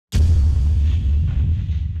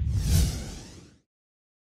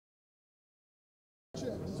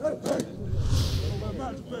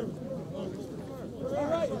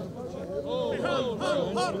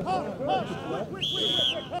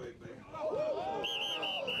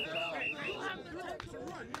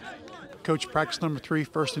Coach, practice number 3,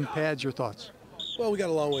 first in pads, your thoughts? Well, we got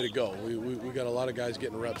a long way to go. We got a lot of guys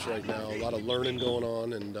getting reps right now, a lot of learning going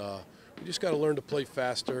on, and we just got to learn to play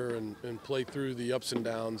faster and play through the ups and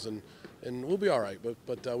downs, and we'll be all right.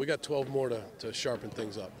 But we got 12 more to sharpen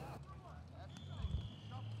things up.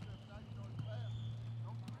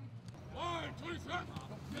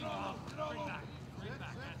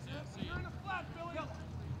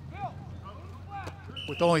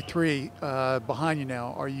 With only 3 behind you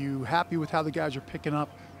now, are you happy with how the guys are picking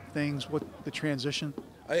up things, with the transition?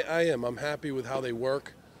 I am. I'm happy with how they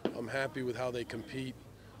work. I'm happy with how they compete.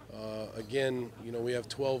 Again, you know, we have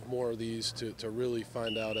 12 more of these to really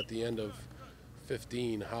find out at the end of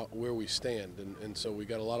 15 where we stand, and so we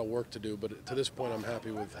got a lot of work to do. But to this point, I'm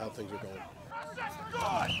happy with how things are going.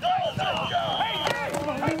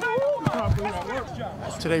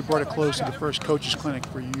 Today brought a close to the first coaches clinic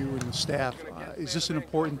for you and the staff. Is this an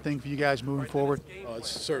important thing for you guys moving forward?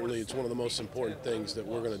 It's one of the most important things that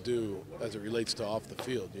we're going to do as it relates to off the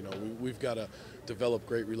field. You know, we've got to develop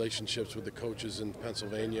great relationships with the coaches in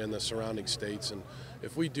Pennsylvania and the surrounding states, and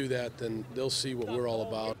if we do that, then they'll see what we're all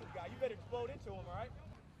about.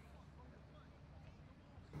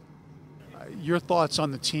 Your thoughts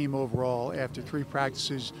on the team overall after 3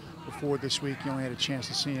 practices before this week? You only had a chance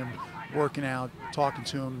to see him working out, talking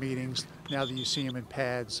to him, meetings. Now that you see him in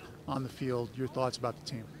pads on the field, your thoughts about the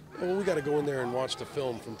team? Well, we got to go in there and watch the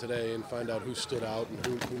film from today and find out who stood out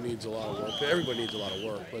and who needs a lot of work. Everybody needs a lot of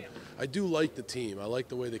work, but I do like the team. I like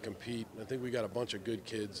the way they compete. I think we got a bunch of good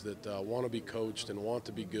kids that want to be coached and want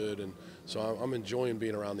to be good, and so I'm enjoying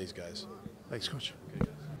being around these guys. Thanks, Coach. Okay.